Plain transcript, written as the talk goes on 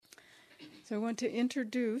So I want to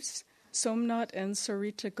introduce Somnath and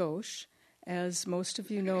Sarita Ghosh. As most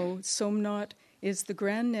of you know, Somnath is the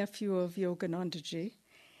grandnephew of Yoganandaji,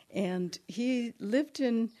 and he lived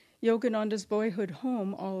in Yogananda's boyhood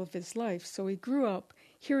home all of his life. So he grew up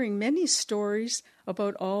hearing many stories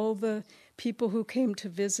about all the people who came to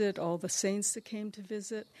visit, all the saints that came to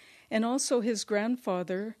visit, and also his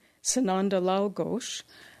grandfather, Ananda Ghosh,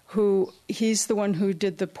 who he's the one who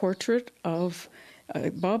did the portrait of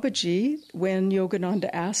Babaji when Yogananda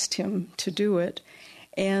asked him to do it.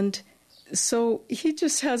 And so he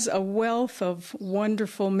just has a wealth of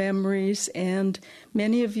wonderful memories, and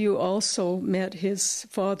many of you also met his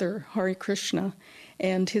father, Hare Krishna,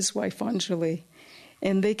 and his wife, Anjali.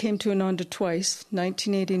 And they came to Ananda twice,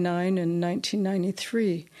 1989 and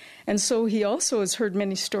 1993. And so he also has heard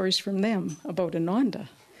many stories from them about Ananda.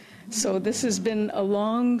 So this has been a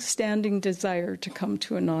long-standing desire to come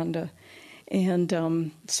to Ananda.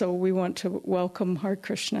 And so we want to welcome Hare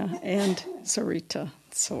Krishna and Sarita.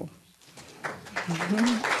 So,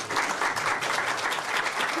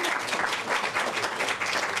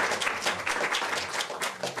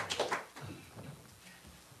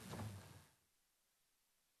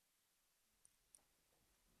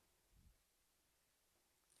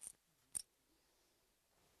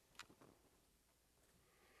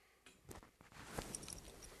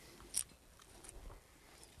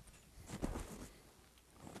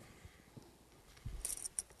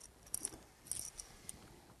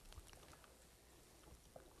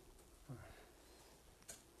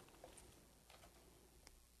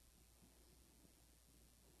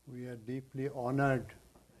 we are deeply honored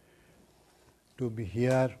to be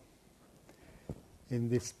here in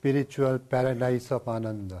the spiritual paradise of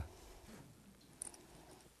Ananda.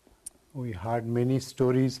 We heard many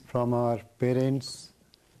stories from our parents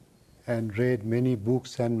and read many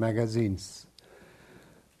books and magazines,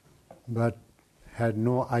 but had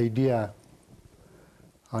no idea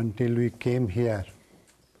until we came here.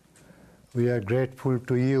 We are grateful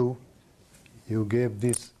to you. You gave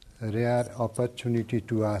this rare opportunity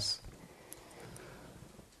to us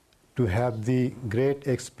to have the great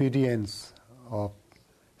experience of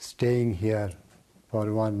staying here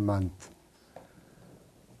for 1 month.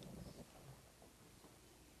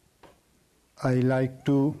 I like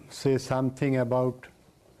to say something about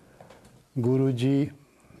Guruji,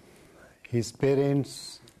 his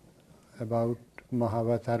parents, about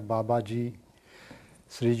Mahavatar Babaji,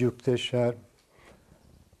 Sri Yukteswar,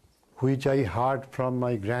 which I heard from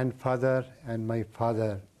my grandfather and my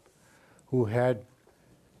father, who had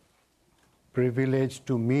privilege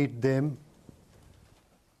to meet them.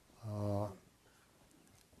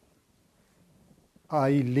 I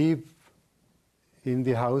live in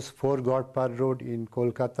the house 4 Godpar Road in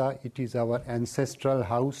Kolkata. It is our ancestral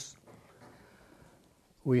house.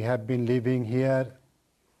 We have been living here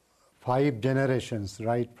 5 generations,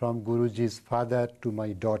 right from Guruji's father to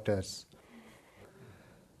my daughters.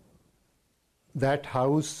 That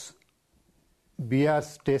house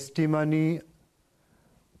bears testimony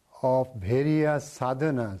of various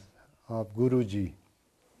sadhanas of Guruji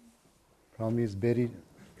from his very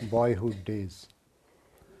boyhood days.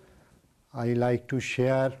 I like to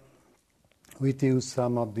share with you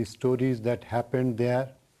some of the stories that happened there.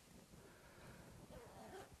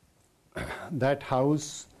 That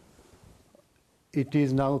house, it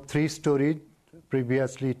is now 3-storied.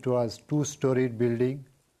 Previously it was 2-storied building,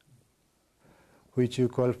 which you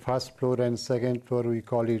call first floor and second floor. We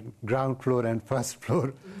call it ground floor and first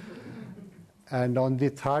floor. And on the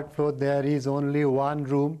 3rd floor there is only 1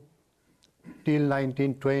 room till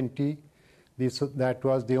 1920. That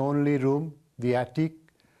was the only room, the attic,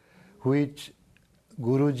 which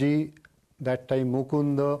Guruji, that time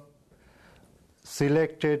Mukunda,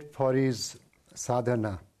 selected for his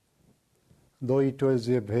sadhana. Though it was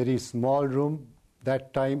a very small room,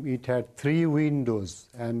 that time it had 3 windows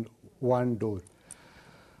and 1 door.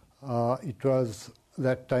 It was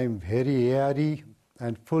that time very airy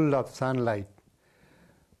and full of sunlight.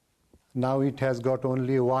 Now it has got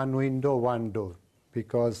only 1 window, 1 door,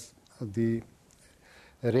 because the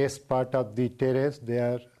rest part of the terrace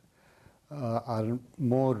there are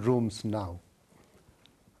more rooms now.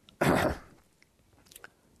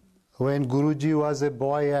 When Guruji was a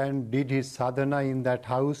boy and did his sadhana in that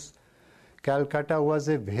house, Calcutta was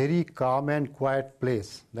a very calm and quiet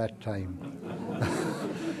place that time.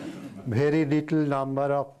 Very little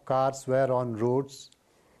number of cars were on roads.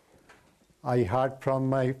 I heard from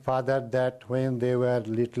my father that when they were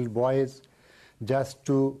little boys, just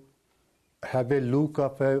to have a look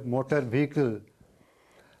of a motor vehicle,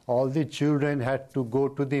 all the children had to go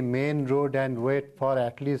to the main road and wait for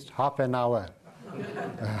at least half an hour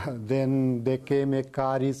Then there came a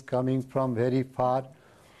car is coming from very far.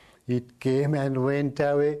 It came and went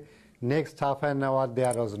away. Next half an hour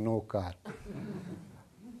there was no car.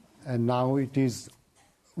 And now it is,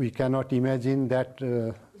 we cannot imagine that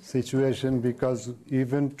situation, because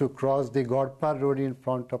even to cross the Godpar road in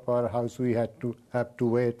front of our house, we have to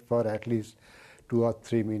wait for at least 2 or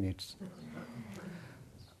 3 minutes.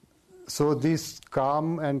 So this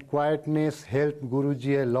calm and quietness helped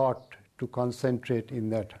Guruji a lot to concentrate in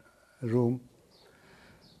that room.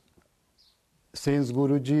 Since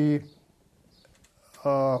Guruji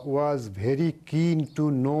was very keen to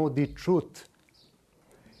know the truth,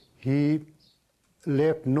 he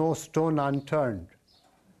left no stone unturned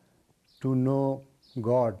to know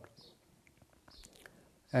God.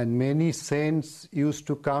 And many saints used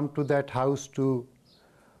to come to that house to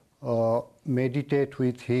meditate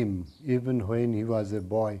with him, even when he was a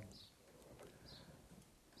boy.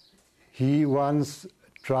 He once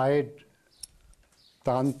tried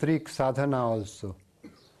tantric sadhana also.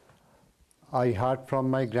 I heard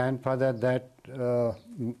from my grandfather that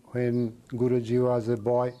when Guruji was a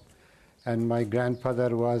boy, and my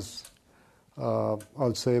grandfather was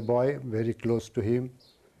also a boy, very close to him,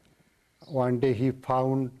 one day he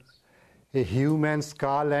found a human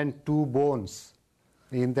skull and 2 bones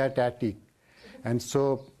in that attic. And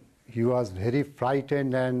so he was very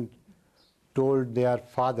frightened and told their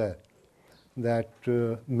father that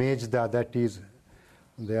Mejda, that is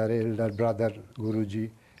their elder brother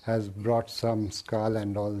Guruji, has brought some skull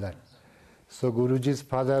and all that. So Guruji's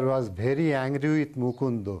father was very angry with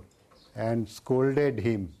Mukundo and scolded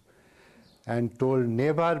him and told,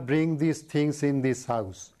 never bring these things in this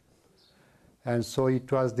house. And so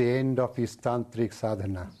it was the end of his tantric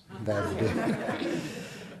sadhana that day.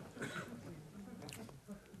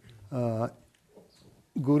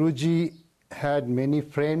 Guruji had many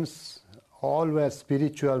friends, all were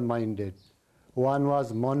spiritual minded. One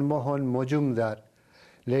was Manmohan Majumdar.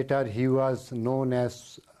 Later he was known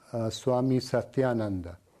as Swami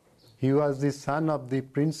Satyananda. He was the son of the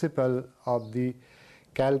principal of the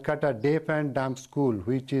Calcutta Deaf and Dumb School,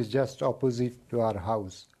 which is just opposite to our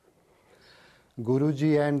house.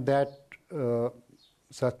 Guruji and that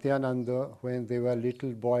Satyananda, when they were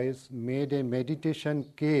little boys, made a meditation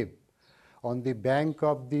cave on the bank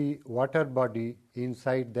of the water body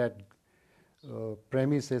inside that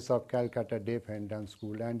premises of Calcutta Deaf and Dumb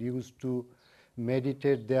School, and used to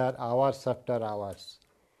meditate there hours after hours.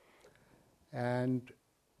 And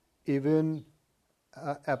even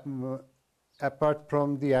apart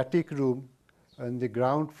from the attic room, and the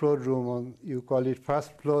ground floor room, you call it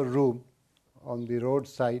first floor room, on the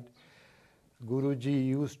roadside, Guruji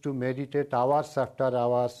used to meditate hours after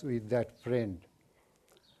hours with that friend.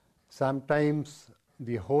 Sometimes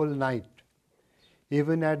the whole night.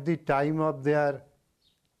 Even at the time of their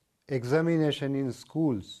examination in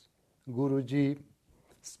schools, Guruji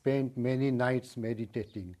spent many nights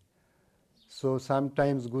meditating. So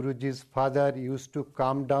sometimes Guruji's father used to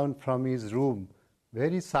come down from his room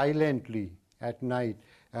very silently at night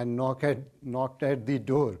and knocked at the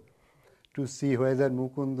door to see whether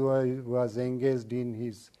Mukunda was engaged in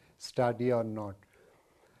his study or not.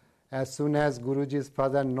 As soon as Guruji's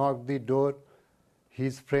father knocked the door,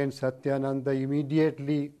 his friend Satyananda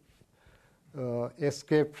immediately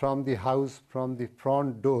escaped from the house from the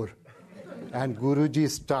front door, and Guruji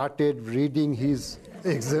started reading his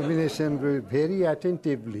examination very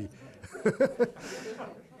attentively.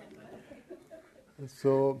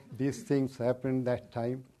 So these things happened that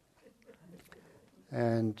time.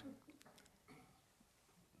 And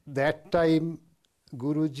that time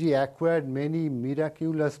Guruji acquired many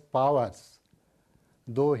miraculous powers,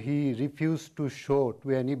 though he refused to show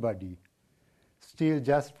to anybody. Still,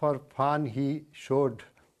 just for fun, he showed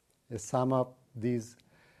some of these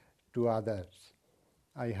to others.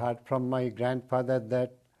 I heard from my grandfather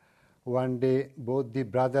that one day both the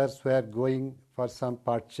brothers were going for some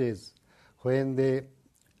purchase. When they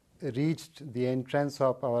reached the entrance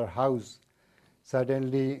of our house,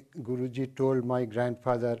 suddenly Guruji told my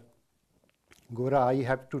grandfather, Gora, I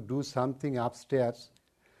have to do something upstairs.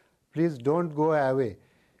 Please don't go away.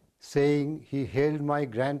 Saying, he held my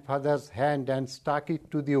grandfather's hand and stuck it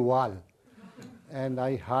to the wall. And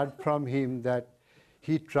I heard from him that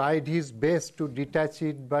he tried his best to detach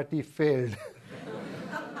it, but he failed.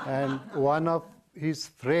 And one of his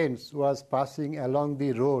friends was passing along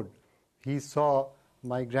the road. He saw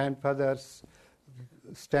my grandfather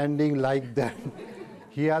standing like that.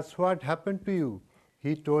 He asked, what happened to you?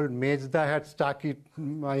 He told, Mejda had stuck it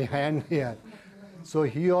my hand here. So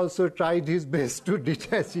he also tried his best to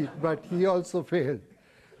detach it, but he also failed.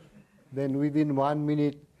 Then within 1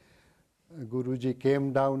 minute, Guruji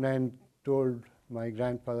came down and told my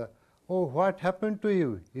grandfather, "Oh, what happened to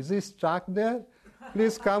you? Is he stuck there?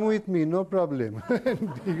 Please come with me, no problem."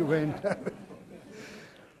 And he went.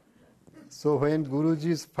 So when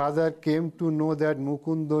Guruji's father came to know that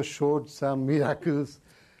Mukundo showed some miracles,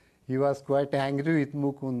 he was quite angry with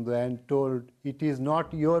Mukundo and told, "It is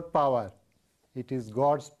not your power, it is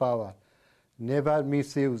God's power. Never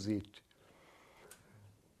misuse it."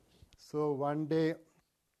 So one day,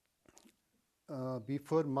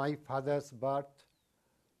 before my father's birth,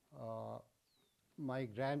 my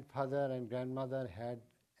grandfather and grandmother had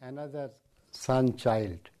another son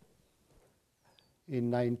child in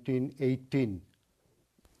 1918.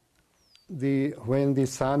 When the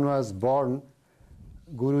son was born,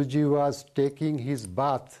 Guruji was taking his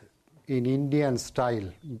bath in Indian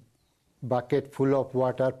style, bucket full of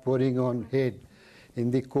water pouring on head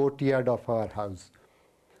in the courtyard of our house.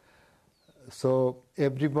 So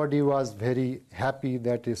everybody was very happy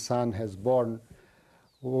that his son has born.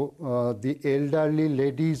 The elderly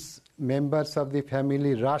ladies, members of the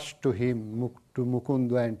family, rushed to him, to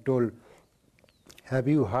Mukundu, and told, "Have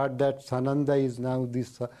you heard that Sananda is now the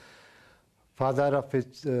father of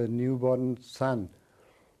his newborn son?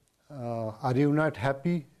 Are you not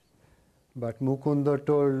happy?" But Mukunda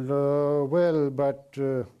told, "Well, but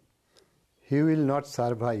he will not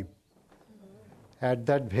survive." At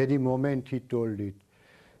that very moment he told it.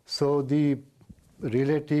 So the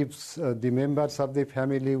relatives, the members of the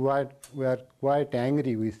family were quite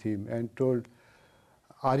angry with him and told,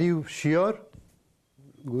 "Are you sure?"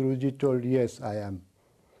 Guruji told, "Yes, I am."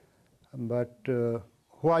 "But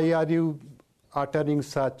why are you uttering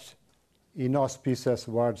such inauspicious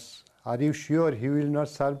words? Are you sure he will not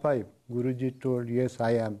survive?" Guruji told, "Yes,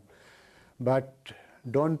 I am. But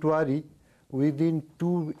don't worry, within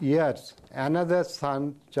 2 years, another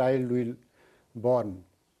son child will born,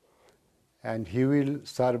 and he will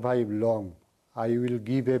survive long. I will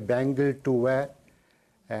give a bangle to wear,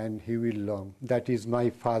 and he will long." That is my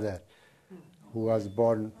father, who was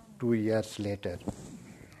born 2 years later.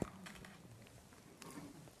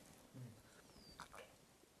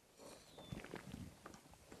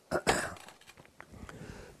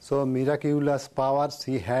 So miraculous powers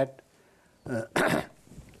he had.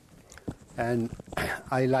 And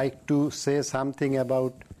I like to say something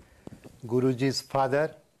about Guruji's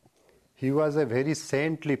father. He was a very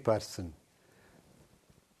saintly person.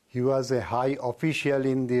 He was a high official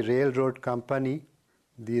in the railroad company.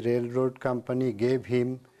 The railroad company gave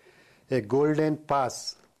him a golden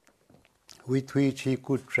pass with which he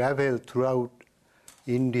could travel throughout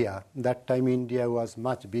India. That time India was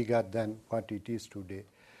much bigger than what it is today.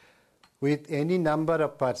 With any number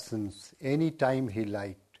of persons, any time he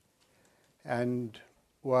liked, and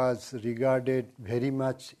was regarded very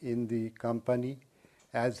much in the company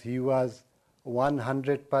as he was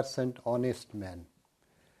 100% honest man.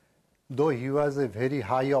 Though he was a very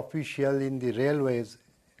high official in the railways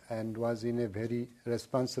and was in a very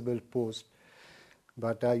responsible post,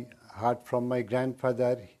 but I heard from my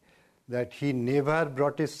grandfather that he never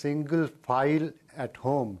brought a single file at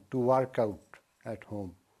home to work out at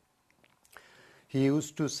home. He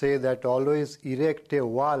used to say that always erect a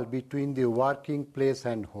wall between the working place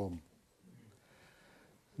and home.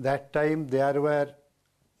 That time the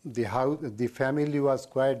family was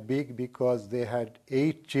quite big because they had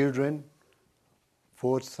 8 children,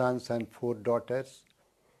 4 sons and 4 daughters,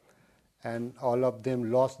 and all of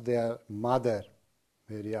them lost their mother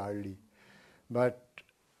very early. But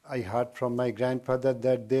I heard from my grandfather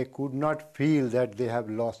that they could not feel that they have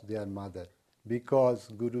lost their mother, because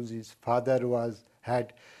Guruji's father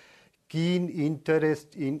had keen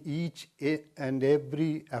interest in each and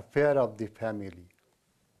every affair of the family.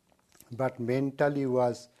 But mentally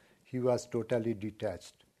he was totally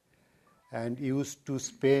detached and used to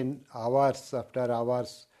spend hours after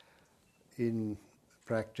hours in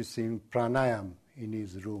practicing pranayam in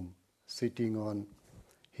his room, sitting on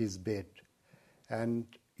his bed, and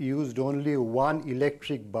used only one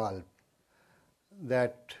electric bulb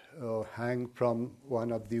that hang from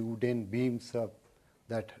one of the wooden beams of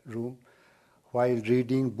that room. While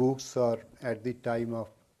reading books or at the time of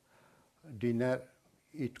dinner,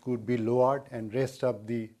 it could be lowered, and rest of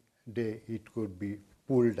the day it could be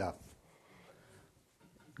pulled up.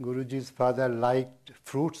 Guruji's father liked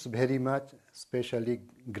fruits very much, especially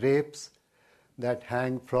grapes that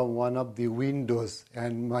hang from one of the windows,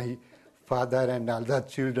 and my father and other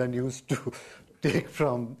children used to take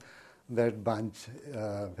from that bunch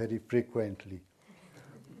very frequently.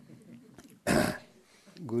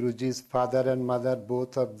 Guruji's father and mother,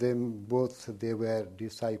 both they were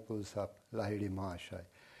disciples of Lahiri Mahashaya.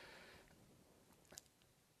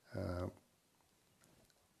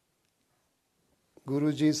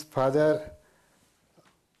 Guruji's father,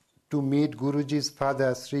 to meet Guruji's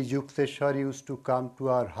father, Sri Yukteswar used to come to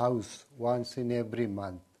our house once in every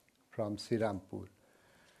month from Sirampur.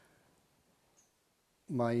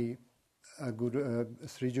 My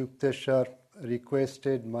Sri Yukteswar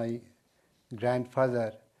requested my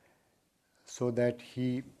grandfather so that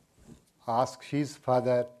he asked his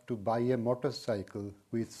father to buy a motorcycle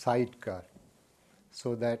with sidecar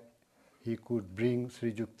so that he could bring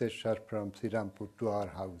Sri Yukteswar from Sirampur to our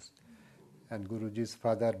house. And Guruji's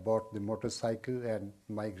father bought the motorcycle, and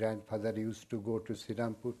my grandfather used to go to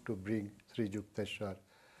Sirampur to bring Sri Yukteswar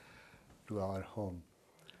to our home.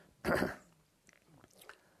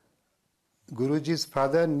 Guruji's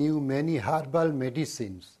father knew many herbal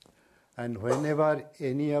medicines, and whenever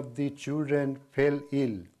any of the children fell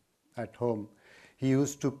ill at home, he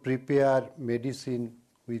used to prepare medicine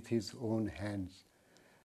with his own hands.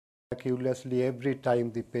 Miraculously, every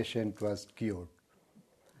time the patient was cured.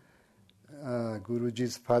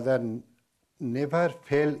 Guruji's father never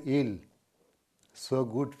fell ill, so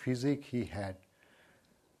good physique he had.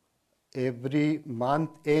 Every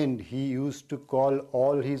month end, he used to call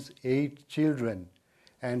all his 8 children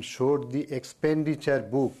and showed the expenditure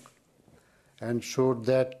book and showed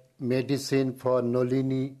that medicine for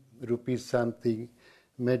Nolini rupees something,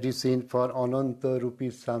 medicine for Ananta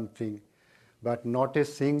rupees something, but not a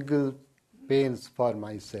single pence for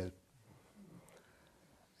myself.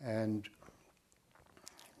 And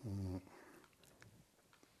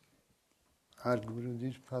আর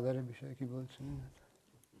গুরুজির ফাদারের বিষয়ে কি বলছেন?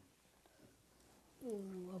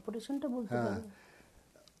 অপারেশনটা বলতে পারেন।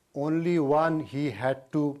 Only one he had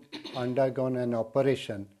to undergone an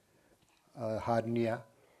operation, hernia.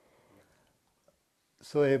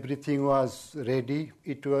 So everything was ready.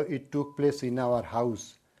 It took place in our house.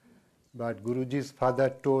 But Guruji's father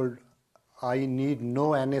told, I need no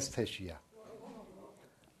anesthesia.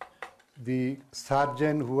 The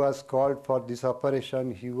surgeon who was called for this operation,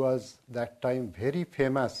 he was that time very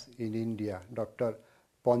famous in India, Dr.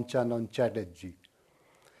 Panchanan Chatterjee.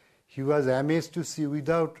 He was amazed to see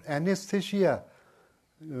without anesthesia.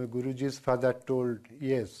 Guruji's father told,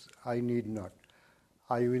 yes, I need not.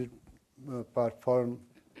 I will perform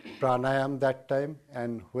pranayam that time,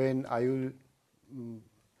 and when I will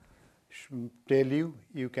tell you,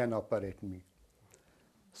 you can operate me.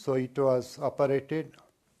 So it was operated,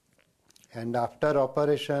 and after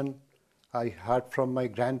operation, I heard from my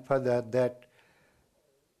grandfather that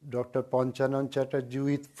Dr. Panchanan Chatterjee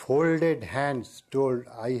with folded hands told,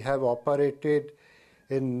 I have operated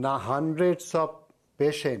in hundreds of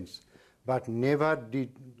patients, but never did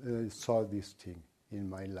saw this thing in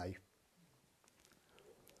my life.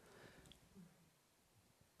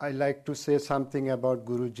 I like to say something about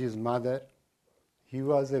Guruji's mother. He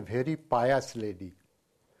was a very pious lady.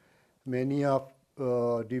 Many of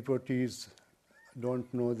devotees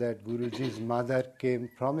don't know that Guruji's mother came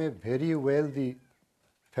from a very wealthy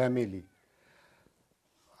family.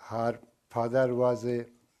 Her father was a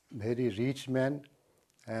very rich man,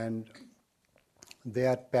 and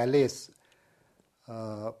their palace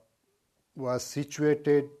was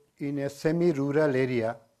situated in a semi-rural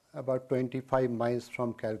area about 25 miles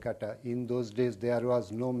from Calcutta. In those days there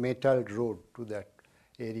was no metal road to that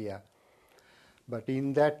area. But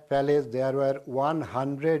in that palace there were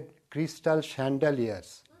 100 crystal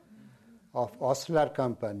chandeliers of Osler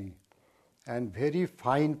Company and very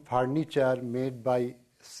fine furniture made by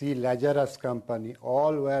C. Lazarus Company.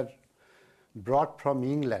 All were brought from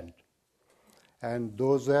England, and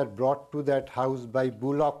those were brought to that house by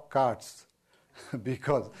bullock carts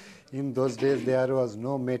because in those days there was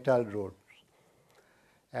no metal road.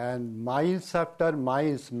 And miles after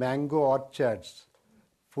miles, mango orchards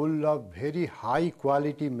full of very high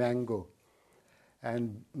quality mango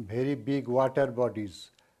and very big water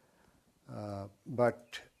bodies.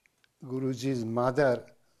 But Guruji's mother,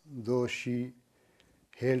 though she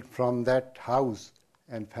hailed from that house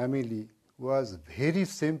and family, was very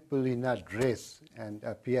simple in her dress and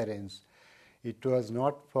appearance. It was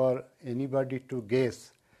not for anybody to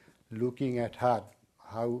guess, looking at her,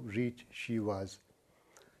 how rich she was,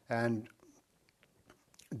 and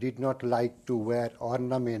did not like to wear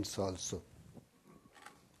ornaments also.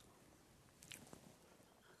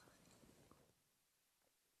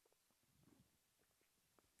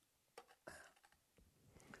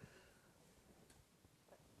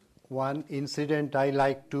 One incident I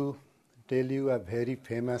like to tell you, a very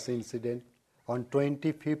famous incident. On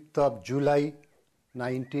 25th of July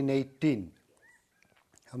 1918,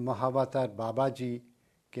 Mahavatar Babaji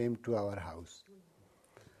came to our house.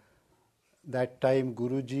 That time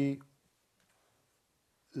Guruji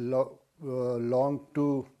longed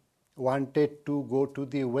to wanted to go to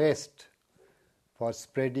the West for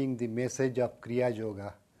spreading the message of Kriya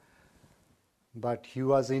Yoga, but he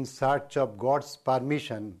was in search of God's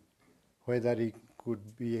permission whether he could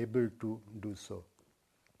be able to do so.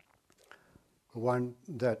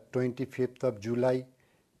 The 25th of July,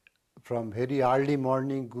 from very early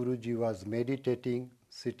morning, Guruji was meditating,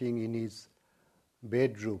 sitting in his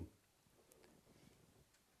bedroom,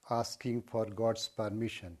 asking for God's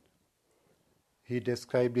permission. He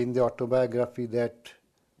described in the autobiography that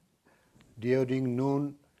during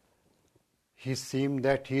noon, he seemed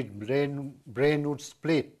that his brain would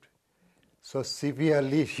split. So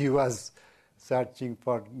severely he was searching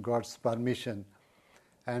for God's permission.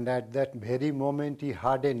 And at that very moment, he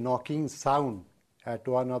heard a knocking sound at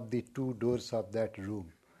one of the two doors of that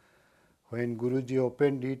room. When Guruji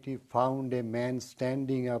opened it, he found a man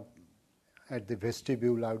standing up at the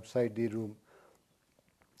vestibule outside the room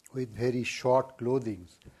with very short clothing.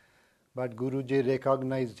 But Guruji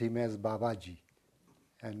recognized him as Babaji.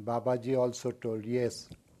 And Babaji also told, yes,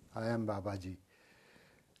 I am Babaji.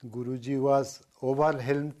 Guruji was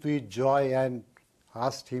overwhelmed with joy and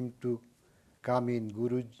asked him to come in.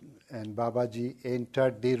 Guruji and Babaji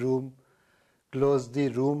entered the room, closed the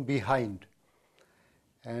room behind,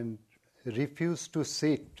 and refused to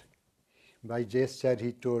sit. By gesture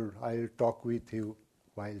he told, I will talk with you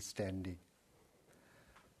while standing.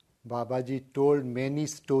 Babaji told many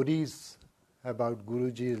stories about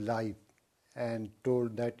Guruji's life and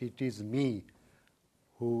told that it is me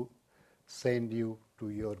who sent you to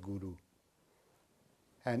your Guru,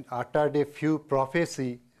 and uttered a few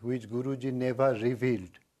prophecies which Guruji never revealed,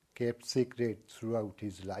 kept secret throughout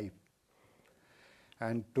his life,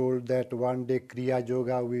 and told that one day Kriya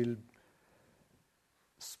Yoga will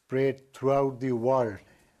spread throughout the world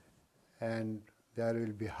and there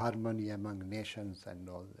will be harmony among nations and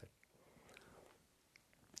all that.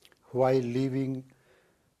 While leaving,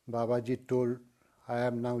 Babaji told, I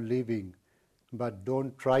am now leaving, but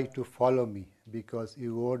don't try to follow me because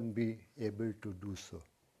you won't be able to do so.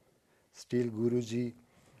 Still Guruji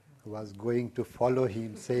was going to follow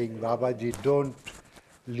him, saying, Babaji, don't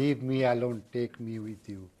leave me alone, take me with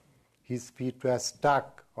you. His feet were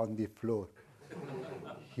stuck on the floor.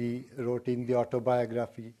 He wrote in the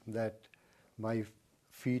autobiography that my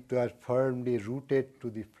feet were firmly rooted to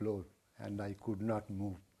the floor and I could not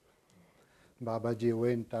move. Babaji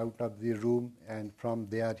went out of the room and from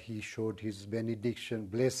there he showed his benediction,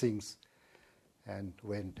 blessings, and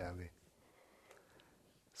went away.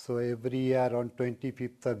 So every year on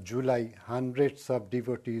 25th of July, hundreds of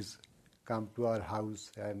devotees come to our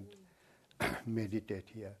house and meditate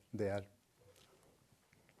here, there.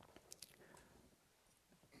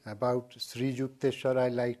 About Sri Yukteswar, I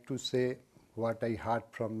like to say what I heard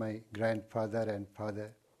from my grandfather and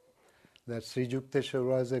father, that Sri Yukteswar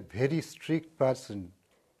was a very strict person,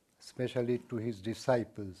 especially to his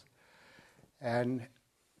disciples, and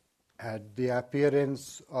had the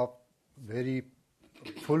appearance of very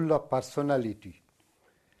full of personality,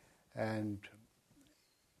 and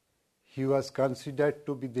he was considered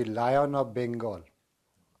to be the lion of Bengal,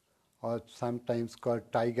 or sometimes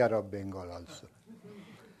called tiger of Bengal also.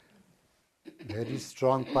 Very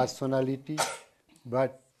strong personality,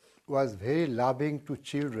 but was very loving to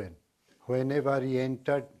children. Whenever he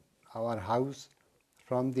entered our house,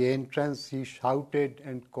 from the entrance he shouted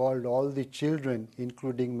and called all the children,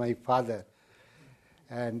 including my father,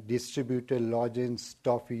 and distributed lozenges,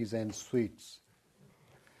 toffees and sweets.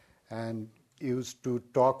 And used to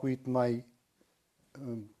talk with my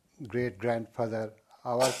great-grandfather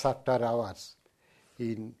hours after hours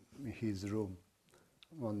in his room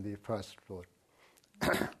on the first floor.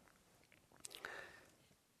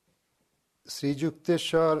 Sri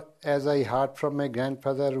Yukteswar, as I heard from my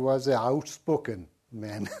grandfather, was an outspoken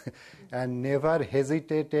man and never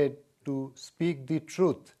hesitated to speak the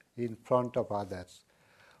truth in front of others.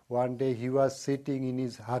 One day he was sitting in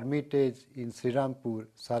his hermitage in Srirampur,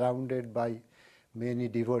 surrounded by many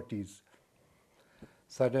devotees.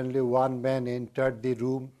 Suddenly one man entered the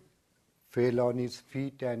room, fell on his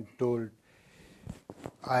feet and told,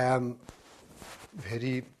 I am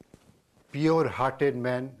very pure-hearted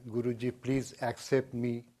man, Guruji, please accept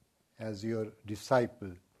me as your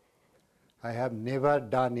disciple. I have never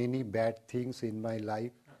done any bad things in my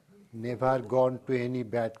life, never gone to any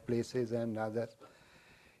bad places and others.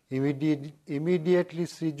 Immediately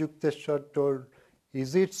Sri Yukteswar told,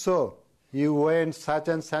 is it so? You went such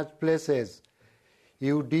and such places.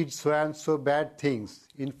 You did so and so bad things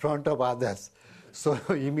in front of others. So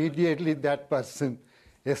immediately that person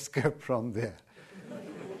escaped from there.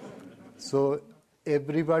 So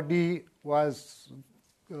everybody was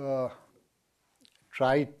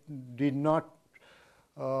did not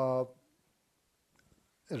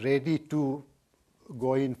ready to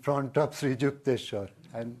go in front of Sri Yukteswar.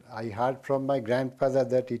 And I heard from my grandfather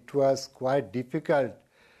that it was quite difficult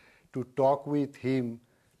to talk with him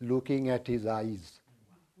looking at his eyes.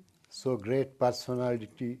 So great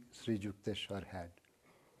personality Sri Yukteswar had.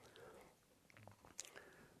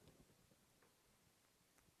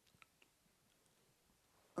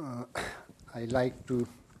 I like to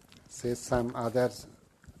say some other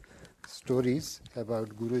stories about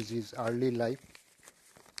Guruji's early life.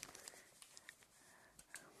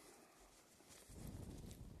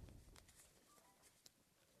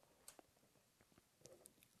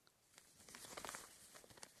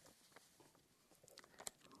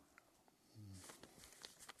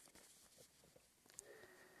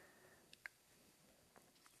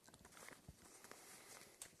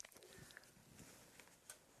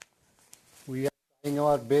 We are trying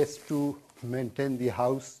our best to maintain the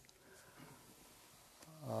house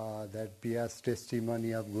that bears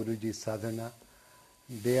testimony of Guruji's sadhana.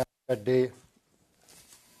 Day after day,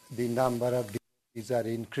 the number of devotees are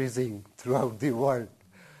increasing throughout the world.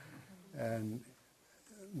 And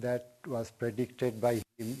that was predicted by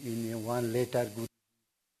him in one letter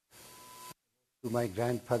to my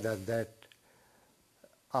grandfather that,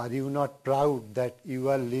 are you not proud that you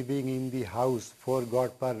are living in the house 4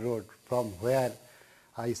 Godpar Road from where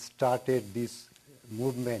I started this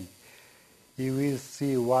movement? You will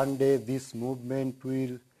see one day this movement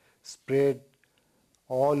will spread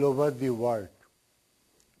all over the world.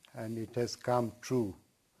 And it has come true.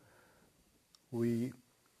 We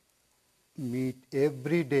meet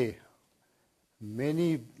every day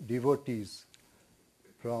many devotees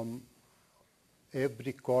from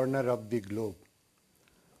every corner of the globe.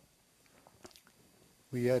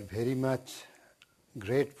 We are very much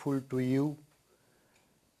grateful to you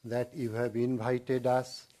that you have invited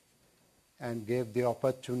us and gave the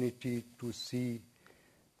opportunity to see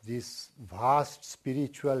these vast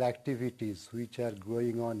spiritual activities which are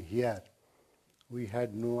going on here. We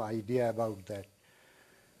had no idea about that.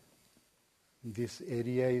 This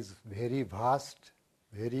area is very vast,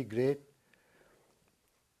 very great,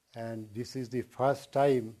 and this is the first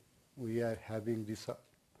time we are having this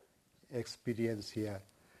experience here.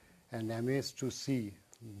 And amazed to see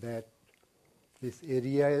that this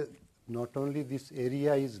area, not only this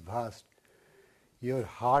area is vast, your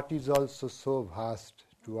heart is also so vast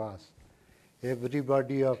to us.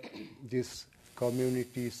 Everybody of this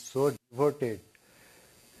community is so devoted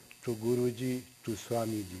to Guruji, to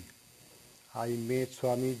Swamiji. I met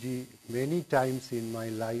Swamiji many times in my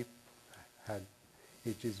life, and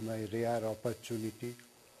it is my rare opportunity.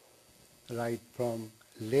 Right from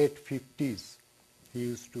late 50s, he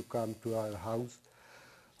used to come to our house.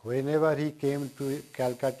 Whenever he came to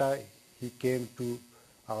Calcutta, he came to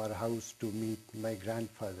our house to meet my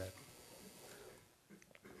grandfather.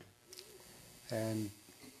 And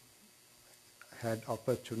had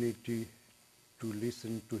opportunity to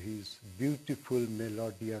listen to his beautiful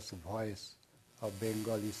melodious voice of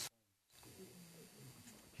Bengali song.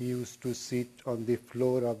 He used to sit on the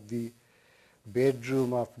floor of the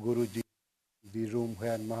bedroom of Guruji, the room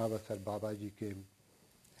where Mahavasar Babaji came,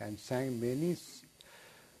 and sang many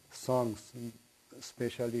songs,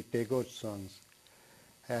 especially Tagore songs,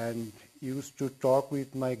 and used to talk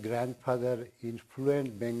with my grandfather in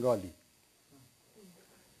fluent Bengali.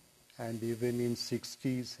 And even in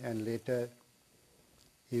 60s and later,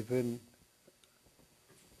 even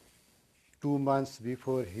 2 months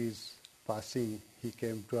before his passing, he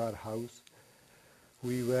came to our house.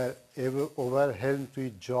 We were overwhelmed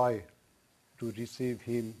with joy to receive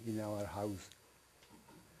him in our house.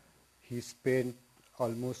 He spent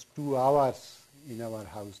almost 2 hours in our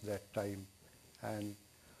house that time, and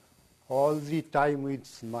all the time with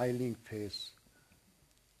smiling face,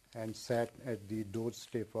 and sat at the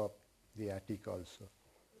doorstep of the attic also.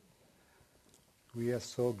 We are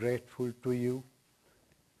so grateful to you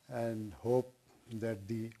and hope that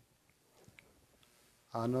the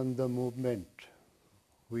Ananda movement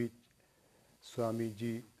which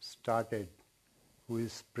Swamiji started will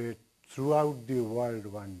spread throughout the world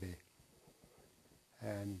one day.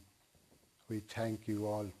 And we thank you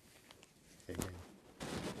all again. Thank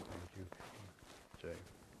you. Jai.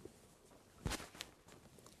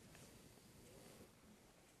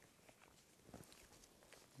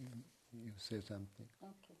 You say something.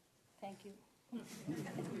 Okay, thank you.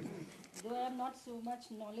 Though I am not so much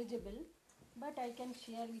knowledgeable, but I can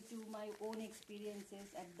share with you my own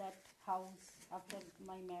experiences at that house after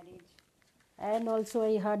my marriage. And also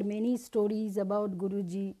I heard many stories about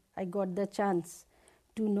Guruji. I got the chance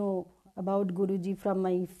to know about Guruji from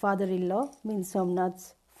my father-in-law, means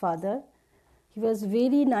Somnath's father. He was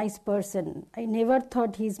very nice person. I never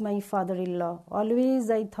thought he's my father-in-law. Always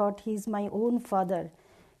I thought he's my own father.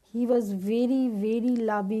 He was very, very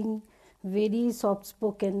loving, very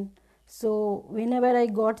soft-spoken. So whenever I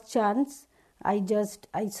got chance, I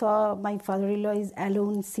saw my father-in-law is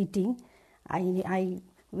alone sitting. I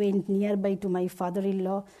went nearby to my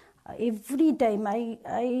father-in-law. Every time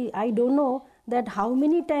I don't know that how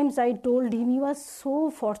many times I told him, you are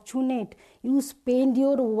so fortunate. You spend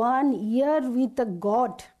your 1 year with a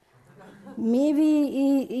God.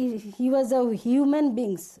 Maybe he was a human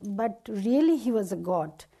being, but really he was a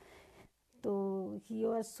God. So he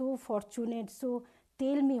was so fortunate. So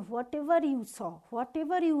tell me, whatever you saw,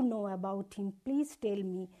 whatever you know about him, please tell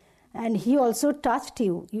me. And he also touched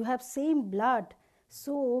you. You have same blood.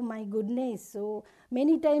 So, my goodness. So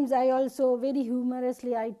many times I also very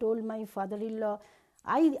humorously I told my father-in-law,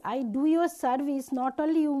 I do your service, not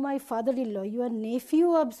only you my father-in-law, you are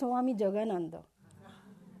nephew of Swami Yogananda.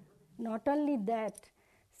 Not only that.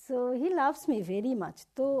 So he loves me very much.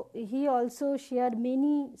 So he also shared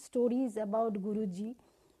many stories about Guruji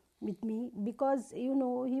with me, because he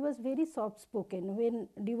was very soft spoken. When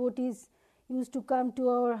devotees used to come to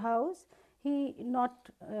our house, he not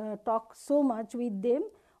talk so much with them.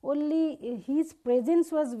 Only his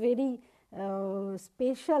presence was very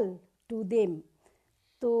special to them.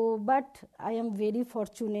 So, but I am very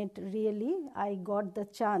fortunate, really. I got the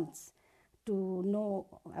chance to know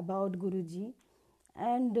about Guruji.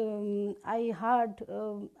 And I heard,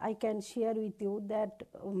 I can share with you that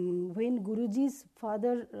when Guruji's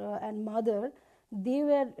father and mother, they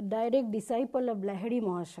were direct disciple of Lahiri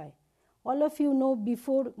Mahashaya. All of you know,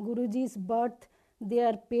 before Guruji's birth,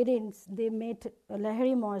 their parents, they met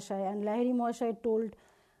Lahiri Mahashaya, and Lahiri Mahashaya told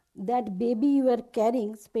that baby you are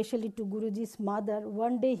carrying, especially to Guruji's mother,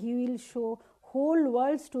 one day he will show whole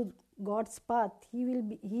worlds to God's path. He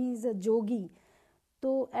is a yogi.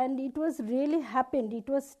 So, and it was really happened. It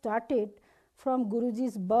was started from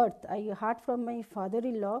Guruji's birth. I heard from my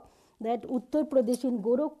father-in-law that Uttar Pradesh in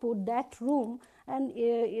Gorakhpur, that room, and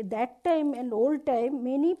that time and old time,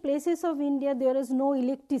 many places of India there is no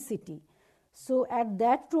electricity. So at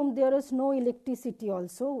that room there was no electricity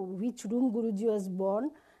also, which room Guruji was born.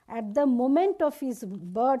 At the moment of his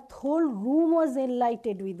birth, whole room was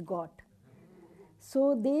enlightened with God.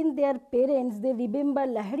 So then their parents, they remember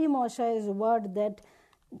Lahiri Mahashaya's word that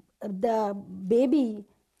the baby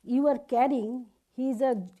you are carrying, he is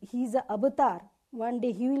a avatar. One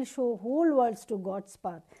day he will show whole worlds to God's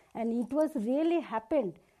path. And it was really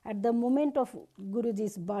happened at the moment of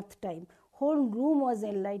Guruji's birth time. Whole room was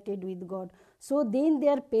enlightened with God. So then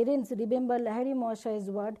their parents remember Lahiri Mahashaya's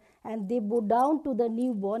word, and they bow down to the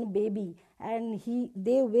newborn baby, and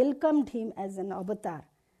they welcomed him as an avatar,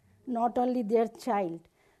 not only their child.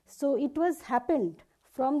 So it was happened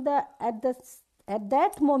from at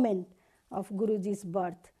that moment of Guruji's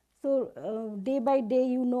birth. So day by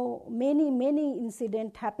day, many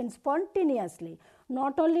incidents happen spontaneously.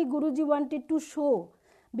 Not only Guruji wanted to show,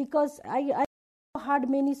 because I heard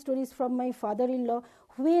many stories from my father-in-law,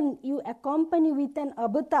 when you accompany with an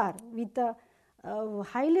avatar, with a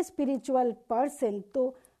highly spiritual person,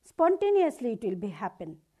 so spontaneously it will be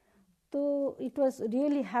happen. So it was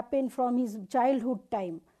really happened from his childhood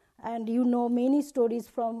time. And many stories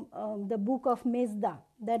from the book of Mezda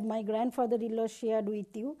that my grandfather-in-law shared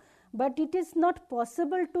with you. But it is not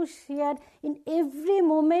possible to share in every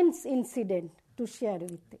moment's incident to share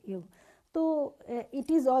with you. So it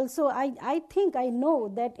is also, I think I know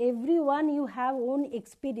that everyone you have own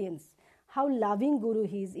experience, how loving Guru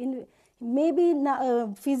he is. Maybe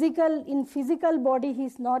physical body he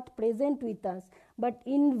is not present with us, but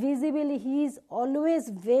invisibly he is always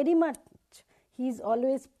very much, he is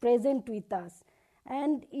always present with us.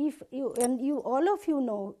 And if you all of you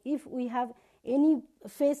know, if we have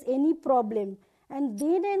face any problem, and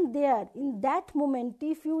then and there in that moment,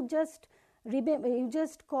 if you just remember, you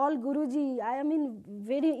just call Guruji, I am in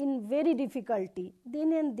very difficulty,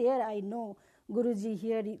 then and there I know Guruji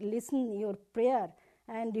here listen your prayer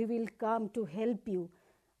and he will come to help you,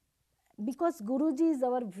 because Guruji is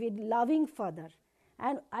our very loving father.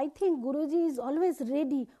 And I think Guruji is always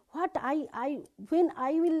ready. When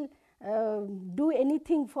I will do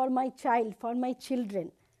anything for my child, for my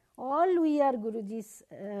children, all we are Guruji's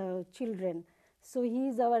children. So he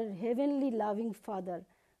is our heavenly loving father.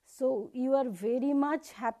 So you are very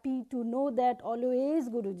much happy to know that always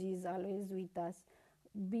Guruji is always with us.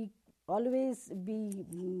 That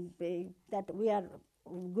we are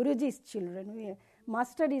Guruji's children.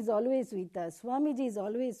 Master is always with us. Swamiji is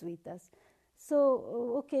always with us. So,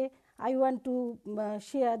 okay, I want to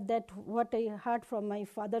share that what I heard from my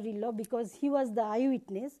father-in-law, because he was the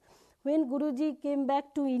eyewitness. When Guruji came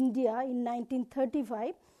back to India in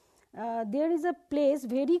 1935, there is a place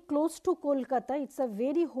very close to Kolkata. It's a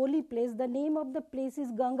very holy place. The name of the place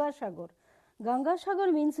is Ganga Sagar. Ganga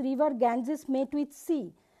Sagar means river Ganges met with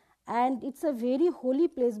sea. And it's a very holy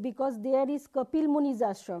place because there is Kapil Muni's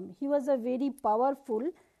ashram. He was a very powerful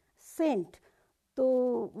saint.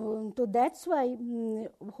 So that's why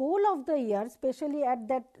whole of the year, especially at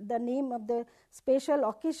that the name of the special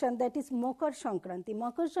occasion, that is Makar Sankranti.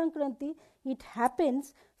 Makar Sankranti, it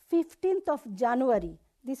happens 15th of January.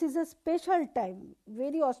 This is a special time,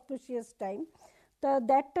 very auspicious time.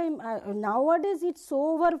 That time, nowadays it's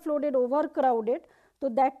so overflowed, overcrowded. So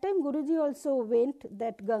that time Guruji also went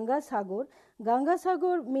that Ganga Sagar. Ganga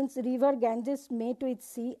Sagar means river Ganges met with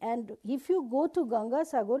sea, and if you go to Ganga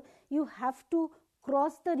Sagar, you have to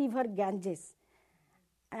cross the river Ganges.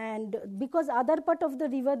 And because other part of the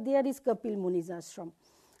river there is Kapil Muni's ashram.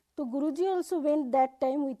 So Guruji also went that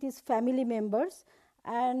time with his family members,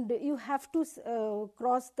 and you have to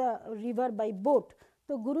cross the river by boat.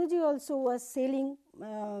 So Guruji also was sailing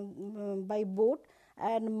by boat.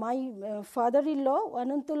 And my father-in-law,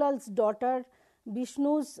 Anantalal's daughter,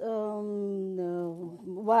 Vishnu's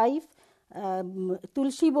wife,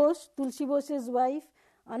 Tulsi Bose's wife,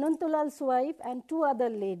 Anantalal's wife, and two other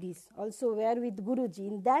ladies also were with Guruji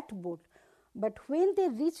in that boat. But when they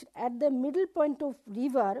reached at the middle point of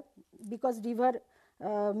river, because river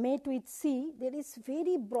met with sea, there is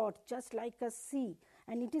very broad, just like a sea.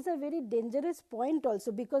 And it is a very dangerous point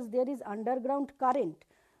also because there is underground current.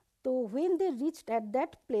 So when they reached at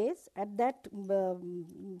that place, at that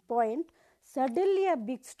point, suddenly a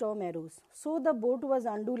big storm arose. So the boat was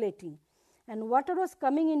undulating and water was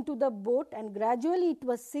coming into the boat and gradually it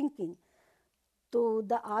was sinking. So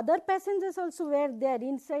the other passengers also were there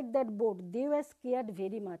inside that boat. They were scared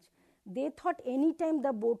very much. They thought any time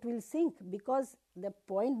the boat will sink because the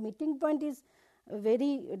meeting point is a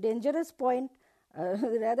very dangerous point.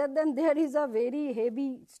 Rather than there is a very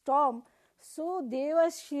heavy storm. So they were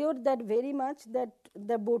sure that very much that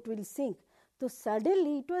the boat will sink. So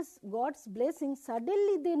suddenly, it was God's blessing,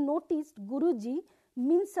 suddenly they noticed Guruji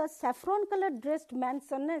means a saffron colored dressed man,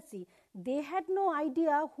 sannyasi. They had no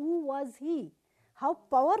idea who was he, how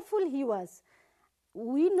powerful he was.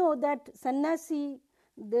 We know that sannyasi,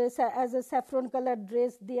 as a saffron colored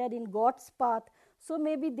dress, they are in God's path. So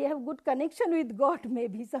maybe they have good connection with God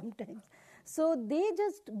maybe sometimes. So they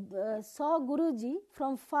just saw Guruji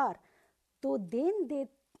from far. So then they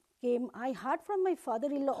came, I heard from my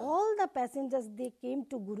father-in-law, all the passengers, they came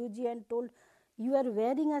to Guruji and told, you are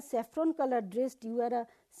wearing a saffron colored dress, you are a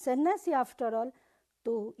sannyasi after all,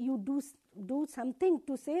 so you do something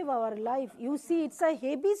to save our life. You see, it's a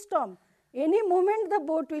heavy storm. Any moment the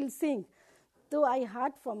boat will sink. So I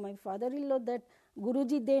heard from my father-in-law that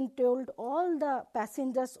Guruji then told all the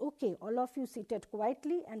passengers, okay, all of you seated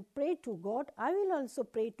quietly and pray to God. I will also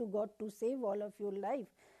pray to God to save all of your life.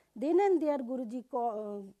 Then and there Guruji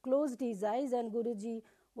closed his eyes and Guruji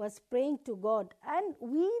was praying to God. And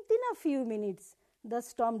within a few minutes, the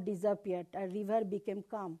storm disappeared. A river became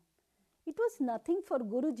calm. It was nothing for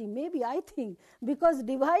Guruji, maybe I think, because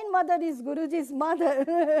Divine Mother is Guruji's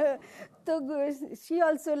mother. So she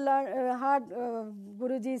also heard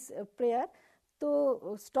Guruji's prayer.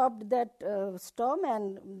 So stopped that storm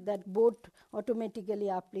and that boat automatically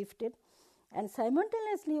uplifted. And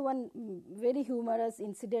simultaneously, one very humorous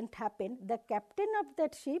incident happened. The captain of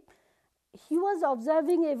that ship, he was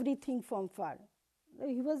observing everything from far.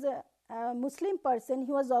 He was a Muslim person,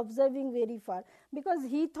 he was observing very far because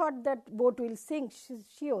he thought that boat will sink,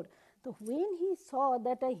 sure. So when he saw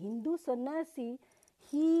that a Hindu sannyasi,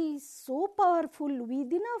 he is so powerful,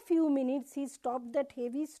 within a few minutes he stopped that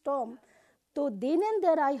heavy storm. So then and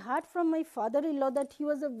there I heard from my father-in-law that he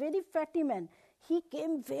was a very fatty man. He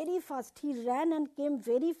came very fast. He ran and came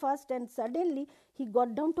very fast, and suddenly he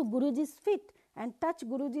got down to Guruji's feet and touched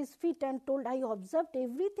Guruji's feet and told, I observed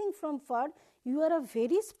everything from far. You are a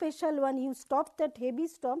very special one. You stopped that heavy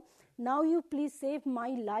storm. Now you please save my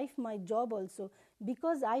life, my job also,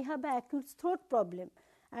 because I have an acute throat problem.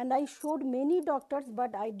 And I showed many doctors,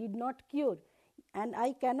 but I did not cure. And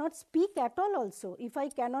I cannot speak at all also. If I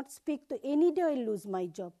cannot speak, to any day I will lose my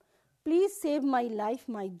job. Please save my life,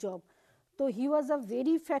 my job. So he was a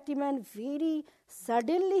very fatty man, very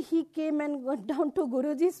suddenly he came and got down to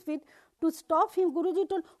Guruji's feet. To stop him, Guruji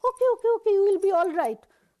told, okay, you will be all right.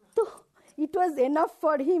 So it was enough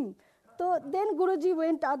for him. So then Guruji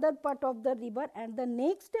went other part of the river, and the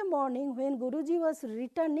next day morning when Guruji was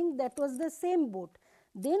returning, that was the same boat.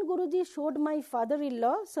 Then Guruji showed my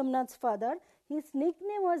father-in-law, Somnath's father, His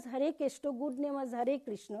nickname was Hare Krishna, good name was Hare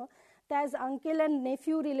Krishna. As uncle and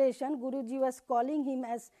nephew relation, Guruji was calling him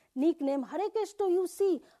as nickname Hare Krishna. You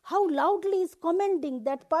see how loudly is commending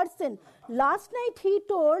that person. Last night he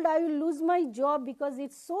told, I will lose my job because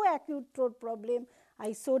it's so acute throat problem.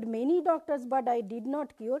 I showed many doctors, but I did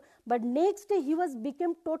not cure. But next day he was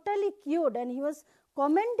became totally cured, and he was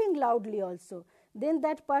commending loudly also. Then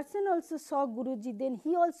that person also saw Guruji. Then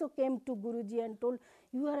he also came to Guruji and told,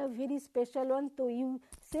 you are a very special one, so you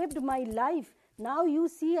saved my life. Now you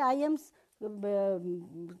see I am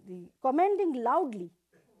commending loudly.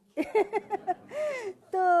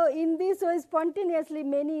 So in this way, spontaneously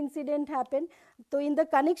many incidents happen. So in the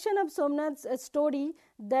connection of Somnath's story,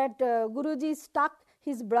 that Guruji stuck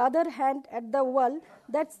his brother hand at the wall,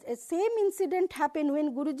 that same incident happened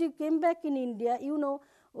when Guruji came back in India. You know,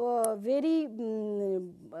 very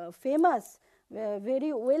famous,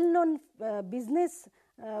 very well-known business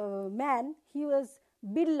man, he was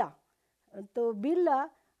Birla. So Birla,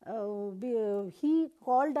 he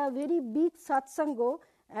called a very big Satsang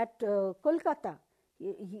at Kolkata.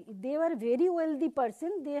 They were very wealthy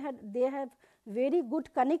person. They have very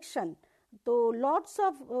good connection. So lots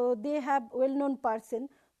of they have well-known person.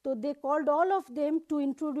 So they called all of them to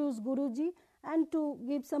introduce Guruji and to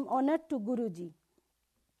give some honor to Guruji.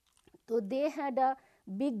 So they had a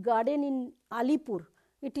big garden in Alipur.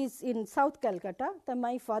 It is in South Calcutta. So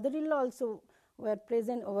my father-in-law also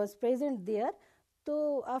was present there.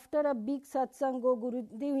 So after a big satsanga,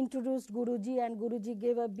 they introduced Guruji, and Guruji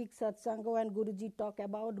gave a big satsanga, and Guruji talked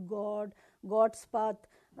about God, God's path.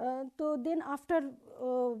 So then after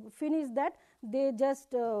finish that, they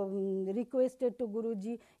just requested to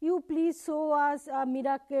Guruji, you please show us a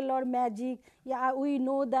miracle or magic. Yeah, we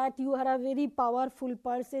know that you are a very powerful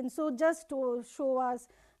person, so just show us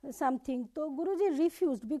something. So Guruji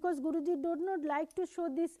refused, because Guruji did not like to show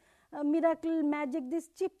this miracle, magic, these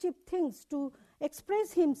cheap things to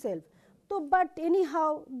express himself. So, but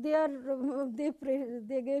anyhow, they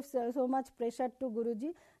gave so much pressure to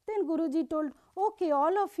Guruji. Then Guruji told, okay,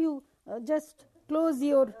 all of you just close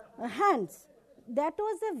your hands. That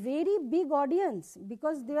was a very big audience,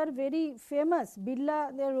 because they are very famous.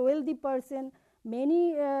 Birla, they are a wealthy person.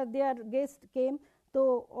 Many their guests came.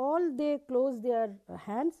 So all they closed their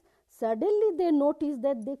hands. Suddenly they noticed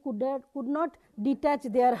that they could not detach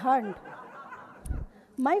their hand.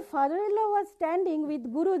 My father-in-law was standing with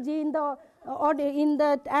Guruji in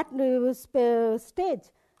the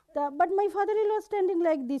stage, but my father-in-law was standing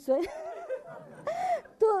like this way.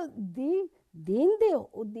 So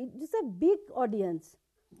it's a big audience.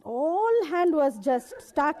 All hand was just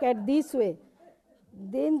stuck at this way.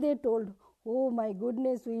 Then they told, oh my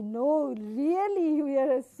goodness, we know really we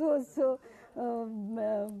are so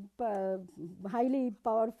highly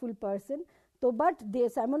powerful person. So, but they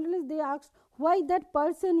simultaneously asked, why that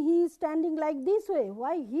person he is standing like this way?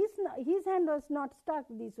 Why his hand was not stuck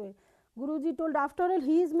this way? Guruji told, after all,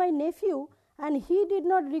 he is my nephew, and he did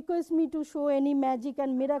not request me to show any magic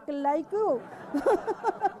and miracle like you.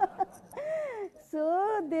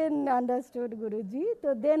 So then understood Guruji.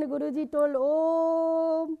 So then Guruji told,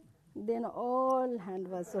 oh, then all hand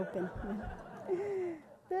was open.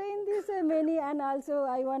 So in this many, and also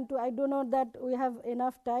I don't know that we have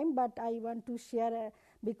enough time, but I want to share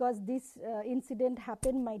because this incident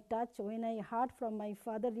happened my touch when I heard from my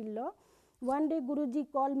father-in-law. One day Guruji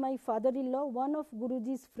called my father-in-law, one of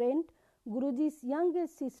Guruji's friend, Guruji's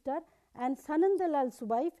youngest sister, and Sanandalal's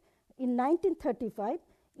wife in 1935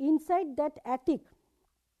 inside that attic.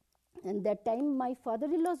 And that time my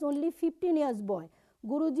father-in-law was only 15 years boy.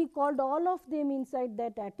 Guruji called all of them inside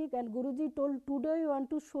that attic, and Guruji told, today I want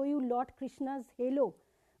to show you Lord Krishna's halo.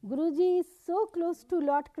 Guruji is so close to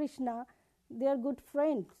Lord Krishna, they are good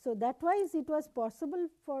friends. So that why it was possible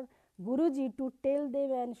for Guruji to tell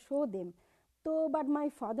them and show them. So, but my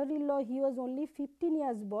father-in-law, he was only 15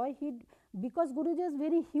 years boy. Because Guruji was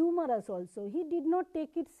very humorous also, he did not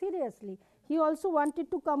take it seriously. He also wanted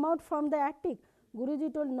to come out from the attic.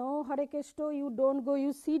 Guruji told, no, Hare Krishna, you don't go,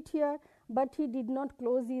 you sit here. But he did not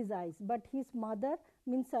close his eyes. But his mother,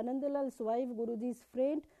 means Sanandalal's wife, Guruji's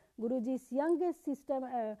friend, Guruji's youngest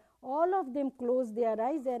sister, all of them closed their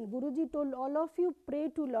eyes, and Guruji told, all of you pray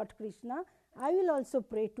to Lord Krishna. I will also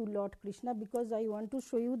pray to Lord Krishna, because I want to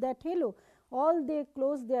show you that halo. All they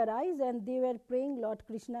closed their eyes and they were praying Lord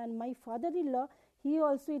Krishna. And my father-in-law, he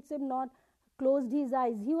also itself not closed his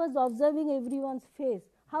eyes. He was observing everyone's face,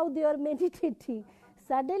 how they are meditating.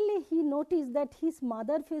 Suddenly he noticed that his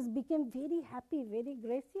mother's face became very happy, very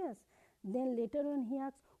gracious. Then later on he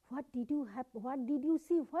asked, what did you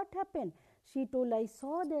see? What happened? She told, I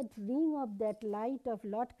saw that ring of that light of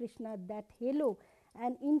Lord Krishna, that halo,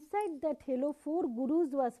 and inside that halo 4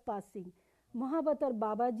 gurus was passing. Mahavatar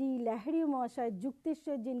Babaji, Lahiri Mahashaya,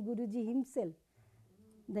 Jukteshwar Jain Guruji himself,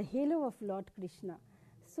 the halo of Lord Krishna.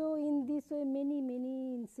 So in this way many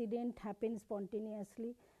incidents happened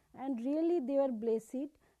spontaneously, and really they were blessed,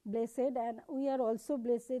 and we are also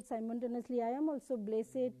blessed simultaneously. I am also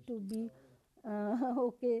blessed to be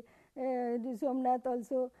okay. Somnath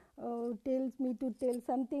also tells me to tell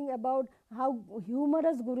something about how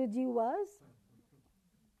humorous Guruji was.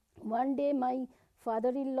 One day my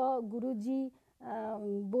father-in-law, Guruji,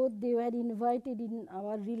 both they were invited in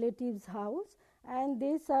our relative's house, and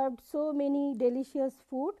they served so many delicious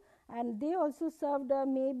food, and they also served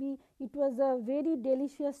maybe it was a very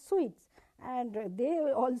delicious sweets, and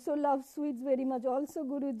they also love sweets very much. Also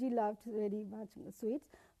Guruji loved very much sweets.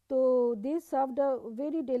 So they served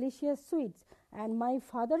very delicious sweets, and my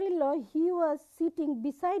father-in-law, he was sitting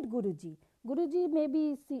beside Guruji. Guruji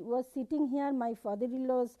maybe was sitting here, my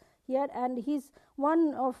father-in-law was here, and his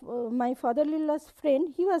one of my father-in-law's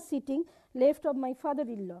friend, he was sitting left of my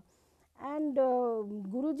father-in-law. And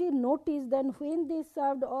Guruji noticed that when they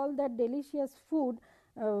served all that delicious food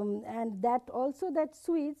and that also that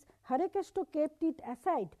sweets, Hare Krishna kept it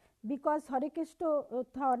aside, because Hare Krishna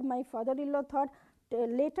thought, my father-in-law thought,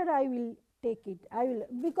 later I will take it. I will,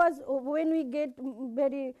 because when we get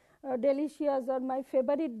very delicious or my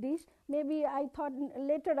favorite dish, maybe I thought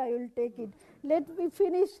later I will take it. Let me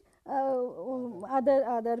finish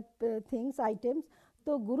other things, items.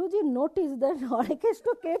 So Guruji noticed that Hare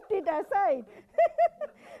Krishna kept it aside.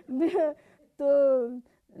 So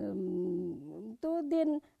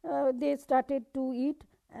then they started to eat,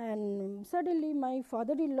 and suddenly my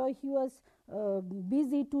father-in-law, he was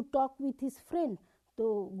busy to talk with his friend.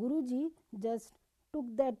 So Guruji just took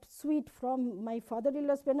that sweet from my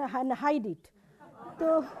father-in-law's pen and hide it.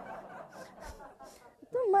 So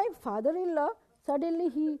my father-in-law, suddenly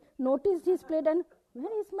he noticed his plate and,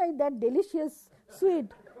 where is my that delicious sweet?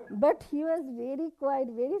 But he was very quiet,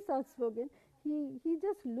 very soft-spoken. He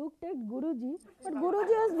just looked at Guruji, but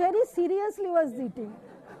Guruji was very seriously was eating.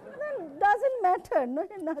 No, doesn't matter, no,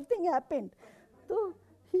 nothing happened. So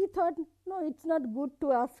he thought, no, it's not good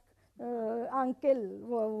to ask uncle,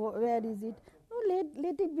 where is it? No,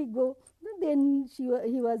 let it be go. Then he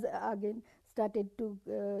was again started to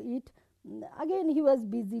eat. Again he was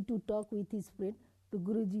busy to talk with his friend. To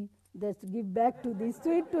Guruji, just give back to the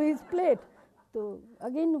sweet to his plate. So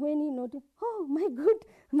again when he noticed, oh my good,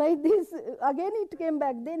 my this, again it came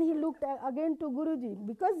back. Then he looked again to Guruji,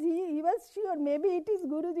 because he was sure maybe it is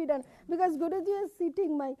Guruji done, because Guruji was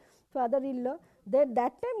sitting, my father-in-law. That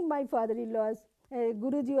time my father-in-law was,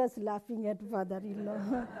 Guruji was laughing at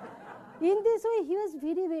father-in-law. In this way he was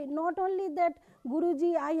very, not only that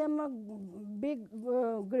Guruji, I am a big,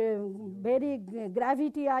 very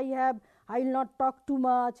gravity I have, I will not talk too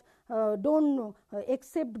much, don't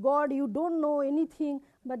accept God, you don't know anything.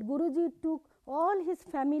 But Guruji took all his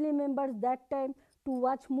family members that time to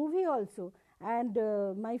watch movie also. And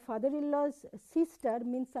my father-in-law's sister,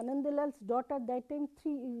 means Ananda daughter, that time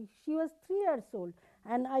she was 3 years old.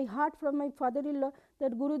 And I heard from my father-in-law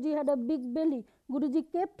that Guruji had a big belly. Guruji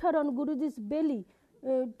kept her on Guruji's belly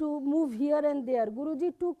to move here and there.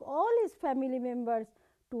 Guruji took all his family members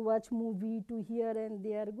to watch movie, to here and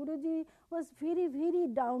there. Guruji was very, very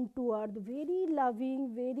down to earth, very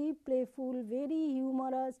loving, very playful, very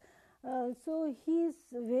humorous. So he is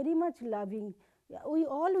very much loving. We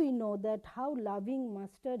know that how loving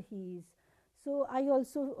master he is. So I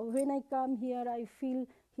also, when I come here, I feel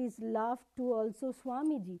his love to also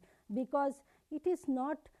Swamiji, because it is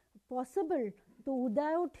not possible to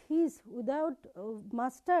without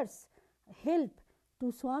master's help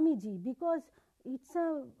to Swamiji, because it's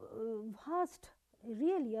a vast,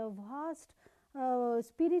 really a vast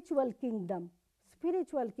spiritual kingdom,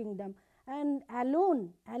 and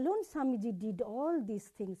alone Swamiji did all these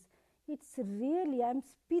things. It's really, I'm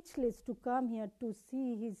speechless to come here to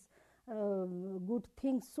see his good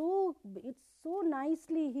things. So it's so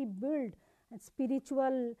nicely he built a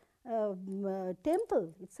spiritual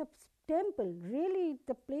temple. It's a temple, really.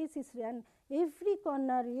 The place is, and every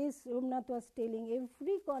corner, yes, Somnath was telling,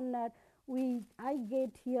 every corner I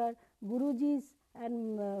get here Guruji's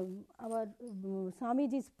and our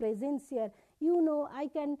Swamiji's presence here. You know, I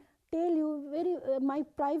can tell you very my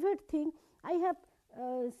private thing. I have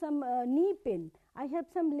some knee pain, I have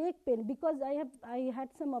some leg pain, because I had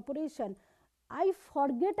some operation. I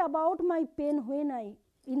forget about my pain when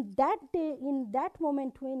in that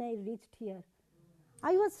moment when I reached here.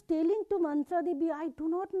 I was telling to Mantra Devi, I do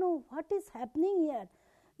not know what is happening here.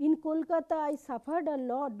 In Kolkata, I suffered a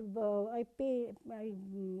lot. I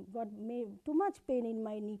got too much pain in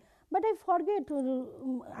my knee. But I forget.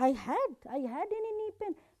 I had any knee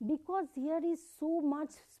pain because here is so much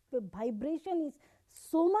vibration is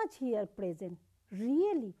so much here present.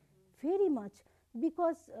 Really, very much.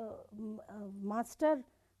 Because Master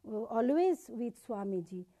always with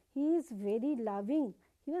Swamiji. He is very loving.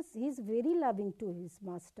 He is very loving to his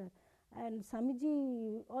master. And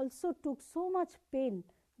Swamiji also took so much pain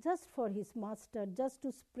just for his master, just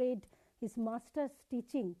to spread his master's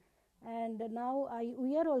teaching. And now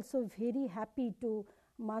we are also very happy to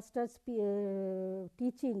master's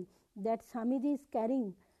teaching that Swamiji is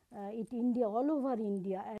carrying it India, all over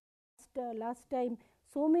India. And last time,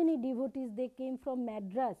 so many devotees, they came from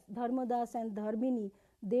Madras, Dharmadas and Dharmini.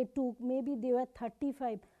 They took, maybe they were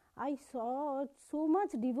 35. I saw so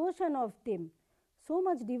much devotion of them. So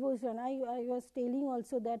much devotion. I was telling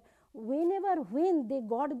also that when they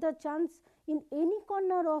got the chance in any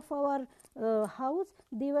corner of our house,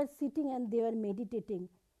 they were sitting and they were meditating.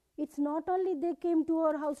 It's not only they came to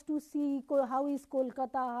our house to see how is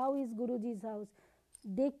Kolkata, how is Guruji's house.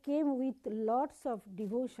 They came with lots of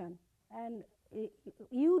devotion, and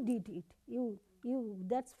you did it. You.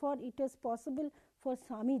 That's for it is possible for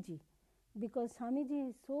Swamiji, because Swamiji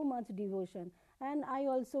is so much devotion. And I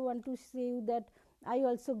also want to say that I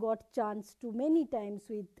also got chance to many times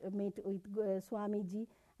meet with Swamiji,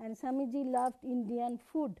 and Swamiji loved Indian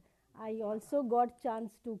food. I also got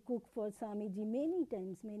chance to cook for Swamiji many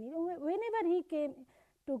times. Whenever he came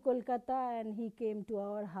to Kolkata and he came to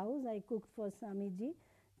our house, I cooked for Swamiji.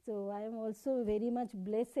 So I am also very much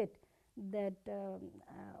blessed that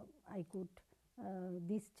I could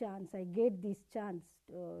I get this chance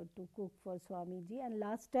to cook for Swamiji. And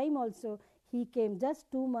last time also he came just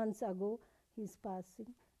 2 months ago. His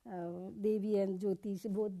passing, Devi and Jyotish,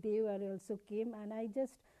 both they were also came, and I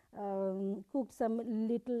just cooked some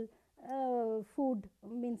little food,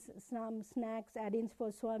 means some snacks arranged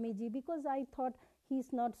for Swamiji, because I thought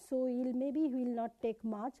he's not so ill, maybe he will not take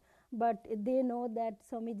much, but they know that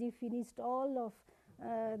Swamiji finished all of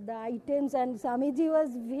the items, and Swamiji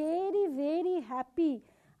was very, very happy.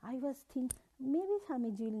 I was thinking, maybe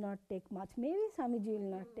Swamiji will not take much. I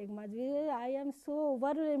am so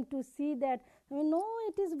overwhelmed to see that. No,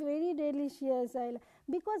 it is very delicious.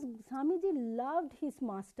 Because Swamiji loved his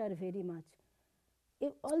master very much.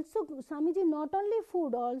 Also, Swamiji not only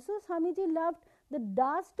food, also Swamiji loved the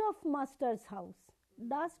dust of master's house.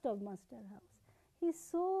 He is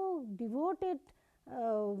so devoted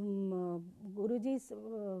Guruji's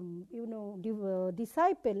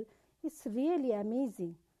disciple. It's really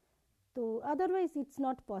amazing. So otherwise it's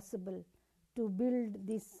not possible to build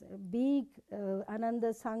this big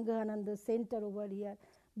Ananda Sangha, Ananda Center over here,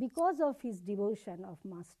 because of his devotion of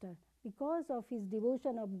Master, because of his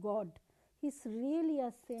devotion of God. He's really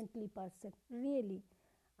a saintly person, really.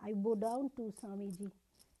 I bow down to Swamiji.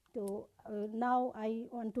 So now I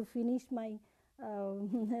want to finish my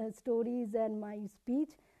stories and my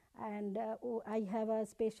speech, and I have a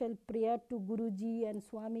special prayer to Guruji and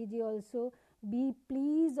Swamiji also. Be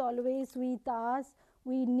pleased always with us.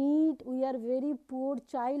 We are very poor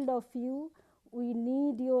child of you. We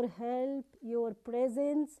need your help, your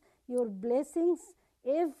presence, your blessings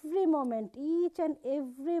every moment, each and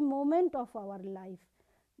every moment of our life.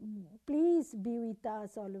 Please be with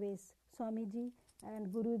us always. Swamiji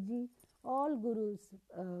and Guruji, all Gurus,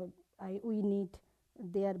 we need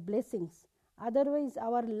their blessings. Otherwise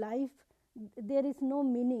our life, there is no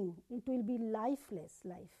meaning. It will be lifeless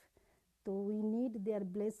life. So we need their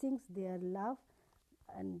blessings, their love,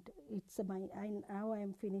 and now I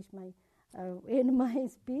am finished my end my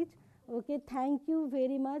speech. Okay, thank you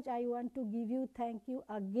very much. I want to give you thank you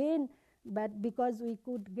again, but because we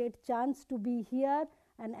could get chance to be here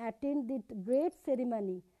and attend the great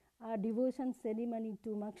ceremony, devotion ceremony to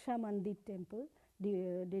Maksha Mandir temple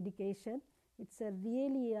dedication. It's a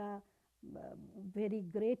really very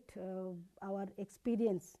great our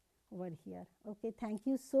experience over here. Okay, thank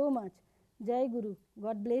you so much. Jai Guru.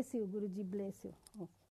 God bless you. Guruji bless you.